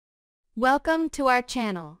Welcome to our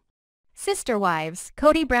channel. Sister Wives,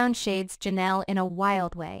 Kody Brown shades Janelle in a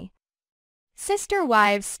wild way. Sister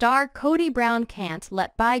Wives star Kody Brown can't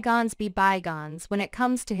let bygones be bygones when it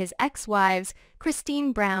comes to his ex-wives,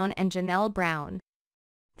 Kody Brown and Janelle Brown.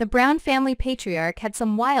 The Brown family patriarch had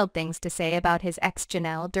some wild things to say about his ex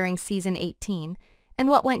Janelle during season 18 and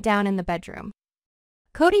what went down in the bedroom.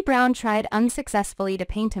 Kody Brown tried unsuccessfully to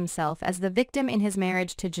paint himself as the victim in his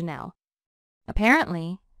marriage to Janelle.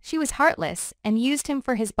 Apparently, she was heartless and used him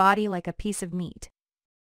for his body like a piece of meat.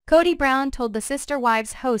 Kody Brown told the Sister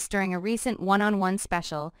Wives host during a recent one-on-one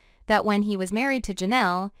special that when he was married to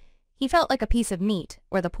Janelle, he felt like a piece of meat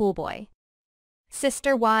or the pool boy.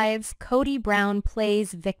 Sister Wives, Kody Brown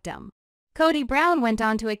plays victim. Kody Brown went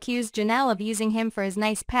on to accuse Janelle of using him for his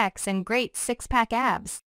nice pecs and great six-pack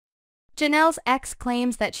abs. Janelle's ex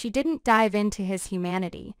claims that she didn't dive into his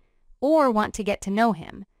humanity or want to get to know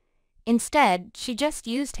him. Instead, she just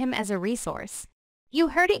used him as a resource. You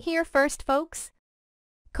heard it here first, folks.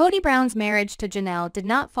 Kody Brown's marriage to Janelle did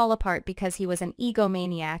not fall apart because he was an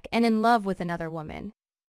egomaniac and in love with another woman.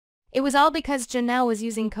 It was all because Janelle was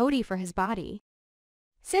using Kody for his body.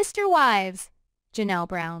 Sister Wives, Janelle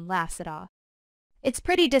Brown laughs it off. It's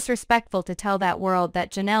pretty disrespectful to tell that world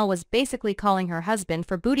that Janelle was basically calling her husband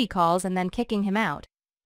for booty calls and then kicking him out.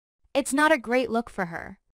 It's not a great look for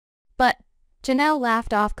her. But Janelle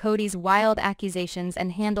laughed off Kody's wild accusations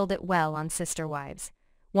and handled it well on Sister Wives.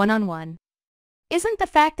 One-on-one. Isn't the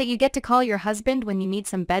fact that you get to call your husband when you need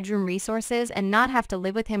some bedroom resources and not have to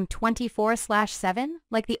live with him 24/7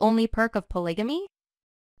 like the only perk of polygamy?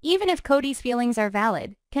 Even if Kody's feelings are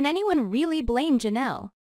valid, can anyone really blame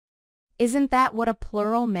Janelle? Isn't that what a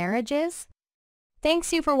plural marriage is?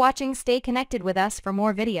 Thanks you for watching. Stay connected with us for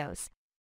more videos.